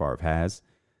assume Brett Favre has.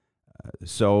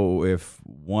 So if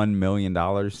 $1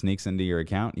 million sneaks into your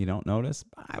account, you don't notice,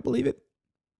 I believe it.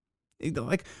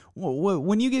 Like,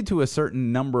 when you get to a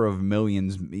certain number of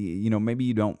millions, maybe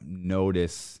you don't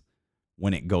notice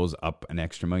when it goes up an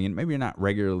extra million. Maybe you're not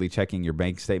regularly checking your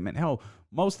bank statement. Hell,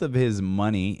 most of his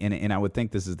money, and I would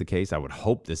think this is the case, I would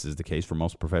hope this is the case for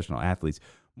most professional athletes,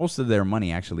 most of their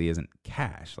money actually isn't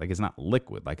cash. Like, it's not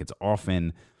liquid. Like, it's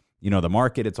often, the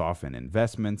market, it's often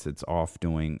investments, it's off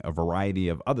doing a variety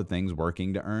of other things,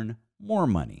 working to earn more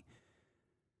money.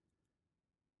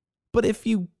 But if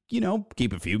you,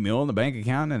 keep a few mil in the bank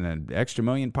account and an extra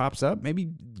million pops up, maybe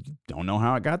you don't know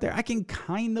how it got there. I can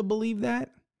kind of believe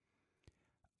that.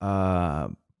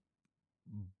 But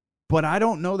I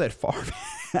don't know that Favre.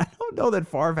 I don't know that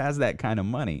Favre has that kind of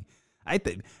money.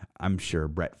 I'm sure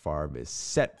Brett Favre is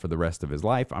set for the rest of his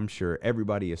life. I'm sure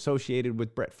everybody associated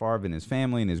with Brett Favre and his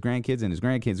family and his grandkids and his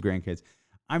grandkids,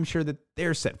 I'm sure that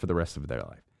they're set for the rest of their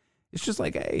life. It's just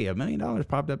like, hey, $1 million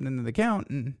popped up into the account,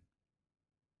 and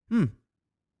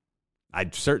I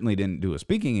certainly didn't do a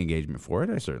speaking engagement for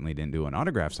it. I certainly didn't do an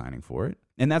autograph signing for it.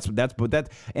 And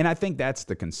and I think that's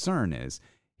the concern is,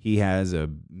 he has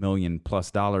 $1 million+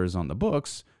 on the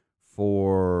books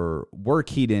for work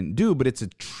he didn't do, but it's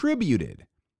attributed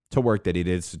to work that he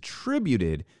did. It's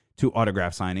attributed to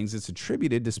autograph signings. It's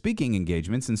attributed to speaking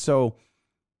engagements. And so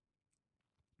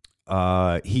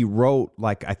he wrote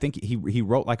like, I think he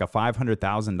wrote like a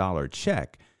 $500,000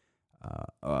 check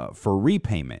for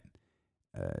repayment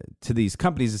to these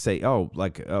companies to say,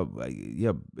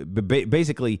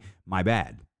 basically, my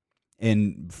bad.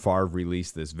 And Favre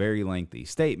released this very lengthy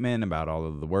statement about all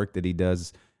of the work that he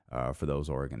does for those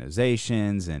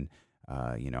organizations, and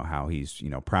how he's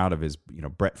proud of his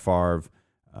Brett Favre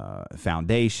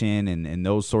Foundation and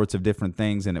those sorts of different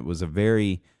things. And it was a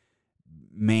very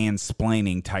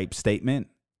mansplaining type statement,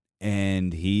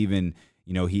 and he even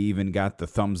got the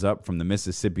thumbs up from the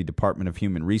Mississippi Department of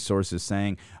Human Resources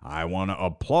saying, "I want to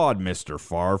applaud Mr.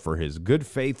 Favre for his good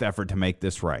faith effort to make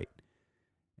this right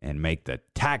and make the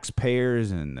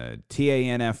taxpayers and the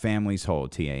TANF families whole."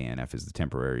 TANF is the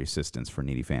Temporary Assistance for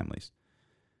Needy Families.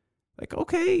 Like,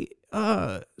 okay,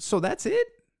 so that's it?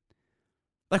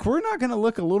 Like, we're not going to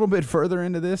look a little bit further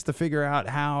into this to figure out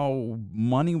how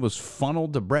money was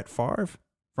funneled to Brett Favre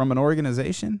from an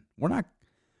organization? We're not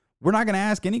going to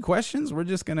ask any questions. We're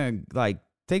just going to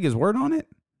take his word on it.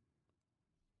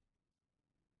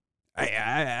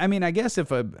 I mean, I guess I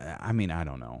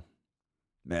don't know.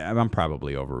 I'm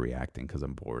probably overreacting because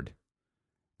I'm bored.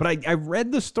 But I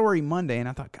read the story Monday and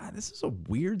I thought, God, this is a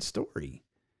weird story.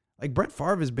 Like, Brett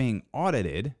Favre is being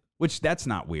audited, which that's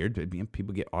not weird.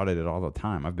 People get audited all the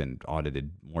time. I've been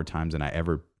audited more times than I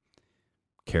ever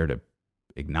care to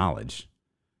acknowledge.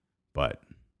 But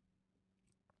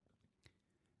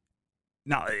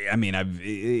no, I mean,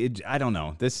 I don't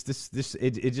know. This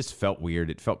it just felt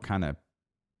weird. It felt kind of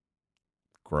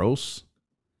gross.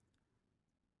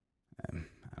 I don't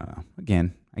know.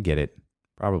 Again, I get it.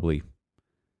 Probably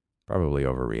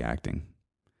overreacting.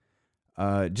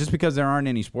 Just because there aren't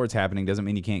any sports happening doesn't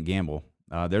mean you can't gamble.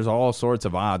 There's all sorts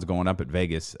of odds going up at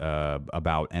Vegas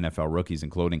about NFL rookies,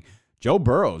 including Joe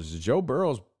Burrows. Joe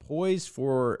Burrows poised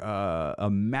for a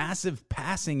massive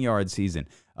passing yard season.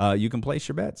 You can place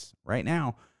your bets right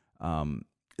now.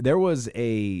 There was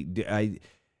did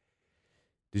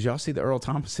y'all see the Earl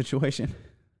Thomas situation?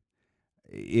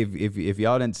 If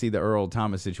y'all didn't see the Earl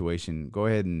Thomas situation, go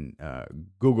ahead and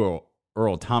Google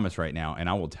Earl Thomas right now, and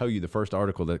I will tell you the first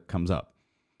article that comes up.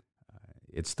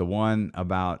 It's the one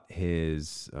about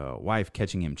his wife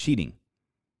catching him cheating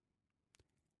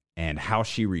and how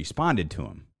she responded to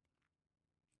him,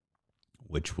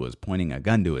 which was pointing a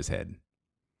gun to his head.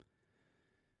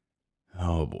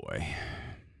 Oh, boy.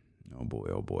 Oh, boy.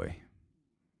 Oh, boy.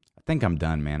 I think I'm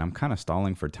done, man. I'm kind of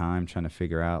stalling for time, trying to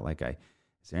figure out,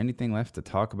 is there anything left to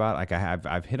talk about?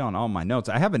 I've hit on all my notes.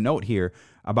 I have a note here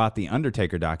about the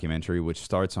Undertaker documentary, which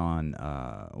starts on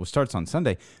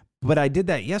Sunday. But I did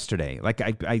that yesterday.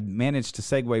 I managed to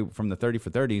segue from the 30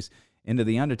 for 30s into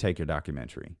the Undertaker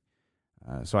documentary.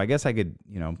 So I guess I could,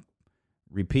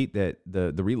 repeat that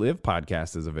the Relive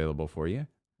podcast is available for you.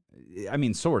 I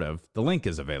mean, sort of. The link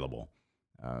is available.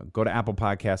 Go to Apple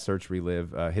Podcasts, search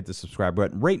Relive, hit the subscribe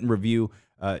button, rate and review,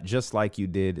 just like you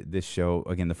did this show.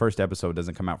 Again, the first episode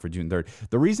doesn't come out for June 3rd.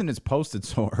 The reason it's posted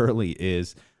so early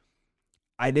is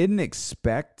I didn't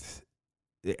expect...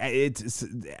 It's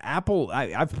Apple.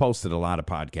 I've posted a lot of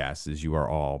podcasts, as you are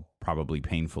all probably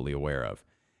painfully aware of.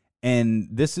 And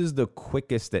this is the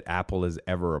quickest that Apple has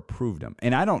ever approved them.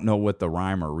 And I don't know what the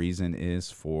rhyme or reason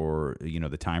is for,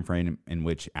 the time frame in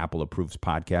which Apple approves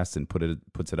podcasts and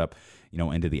puts it up,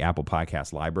 into the Apple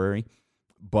Podcast library.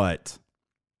 But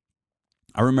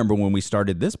I remember when we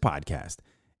started this podcast,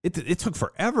 it took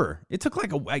forever. It took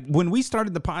when we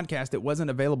started the podcast, it wasn't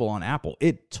available on Apple.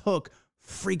 It took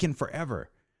freaking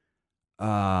forever.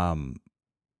 And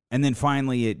then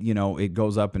finally it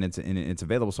goes up and it's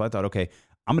available. So I thought, okay,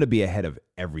 I'm going to be ahead of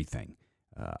everything.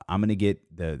 I'm going to get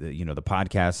the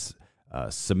podcasts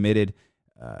submitted.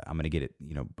 I'm going to get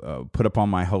it, put up on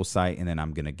my host site, and then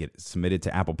I'm going to get it submitted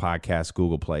to Apple Podcasts,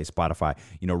 Google Play, Spotify.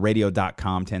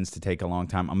 Radio.com tends to take a long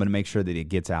time. I'm going to make sure that it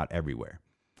gets out everywhere.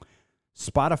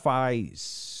 Spotify,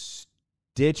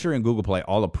 Stitcher, and Google Play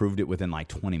all approved it within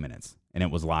 20 minutes, and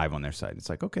it was live on their site. It's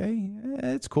like, okay,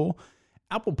 it's cool.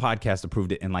 Apple Podcast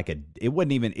approved it in it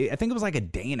wasn't even, I think it was a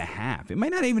day and a half. It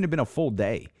might not even have been a full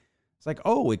day. It's like,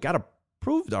 oh, it got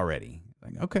approved already.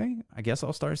 Okay, I guess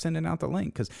I'll start sending out the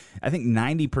link, because I think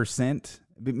 90%,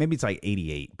 maybe it's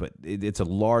 88, but it's a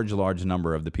large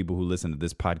number of the people who listen to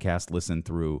this podcast listen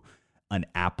through an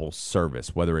Apple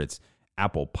service, whether it's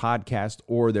Apple Podcast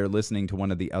or they're listening to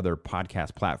one of the other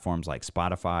podcast platforms like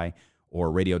Spotify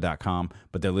or radio.com,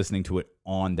 but they're listening to it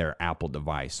on their Apple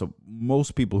device. So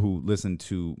most people who listen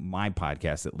to my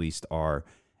podcast, at least, are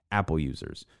Apple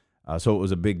users. So it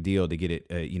was a big deal to get it.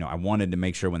 I wanted to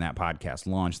make sure when that podcast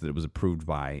launched that it was approved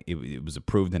it was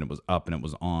approved and it was up and it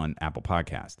was on Apple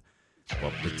Podcast.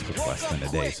 Well, it took less than a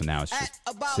day, so now it's just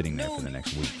sitting there for the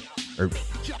next week or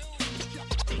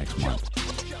next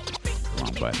month.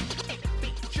 Wrong button.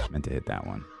 Meant to hit that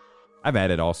one. I've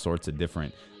added all sorts of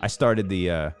different. I started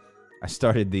the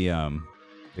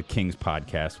Kings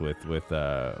podcast with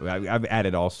I've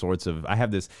added all sorts of. I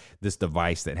have this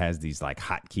device that has these like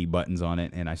hotkey buttons on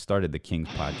it, and I started the Kings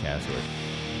podcast with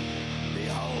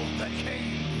Behold the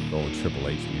King, the old Triple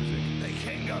H music. the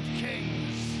King of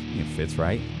Kings. It fits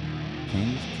right.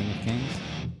 King of Kings.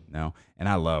 No, and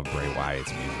I love Bray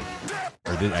Wyatt's music.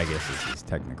 Or I guess this is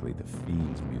technically the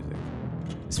Fiend's music.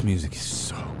 This music is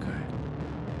so good.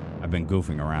 I've been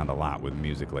goofing around a lot with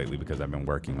music lately because I've been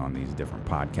working on these different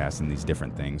podcasts and these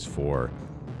different things for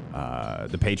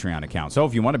the Patreon account. So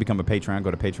if you want to become a Patreon, go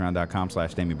to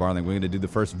patreon.com/Damien Barling. We're going to do the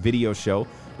first video show.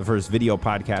 The first video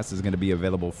podcast is going to be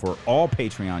available for all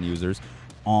Patreon users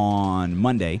on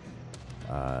Monday.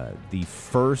 The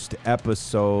first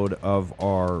episode of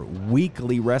our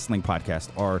weekly wrestling podcast,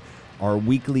 our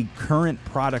weekly current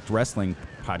product wrestling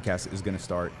podcast is going to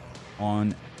start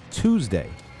on Tuesday.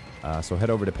 So head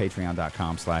over to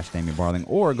patreon.com/Damien Barling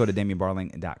or go to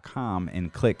DamienBarling.com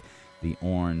and click the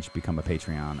orange Become a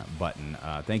Patreon button.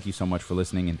 Thank you so much for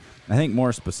listening. And I think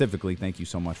more specifically, thank you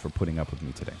so much for putting up with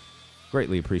me today.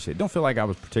 Greatly appreciate it. Don't feel like I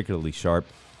was particularly sharp.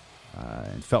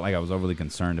 It felt like I was overly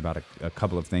concerned about a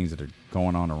couple of things that are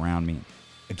going on around me.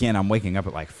 Again, I'm waking up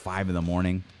at like 5 in the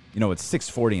morning. You know, it's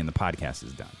 6:40 and the podcast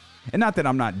is done. And not that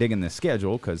I'm not digging this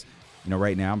schedule, because, you know,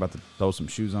 right now I'm about to throw some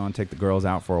shoes on, take the girls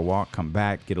out for a walk, come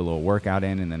back, get a little workout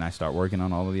in, and then I start working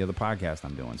on all of the other podcasts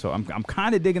I'm doing. So I'm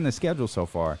kind of digging the schedule so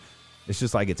far. It's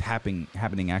just like it's happening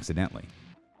accidentally.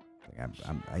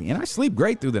 And I sleep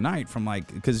great through the night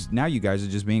because now you guys are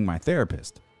just being my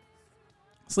therapist.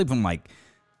 I sleep from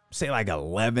say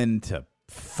 11 to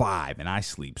 5, and I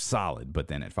sleep solid. But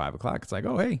then at 5 o'clock, it's like,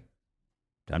 oh, hey,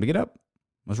 time to get up.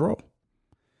 Let's roll.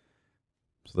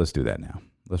 So let's do that now.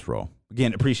 Let's roll.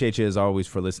 Again, appreciate you as always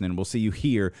for listening. We'll see you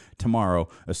here tomorrow,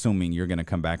 assuming you're going to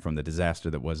come back from the disaster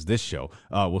that was this show.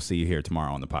 We'll see you here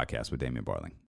tomorrow on the podcast with Damien Barling.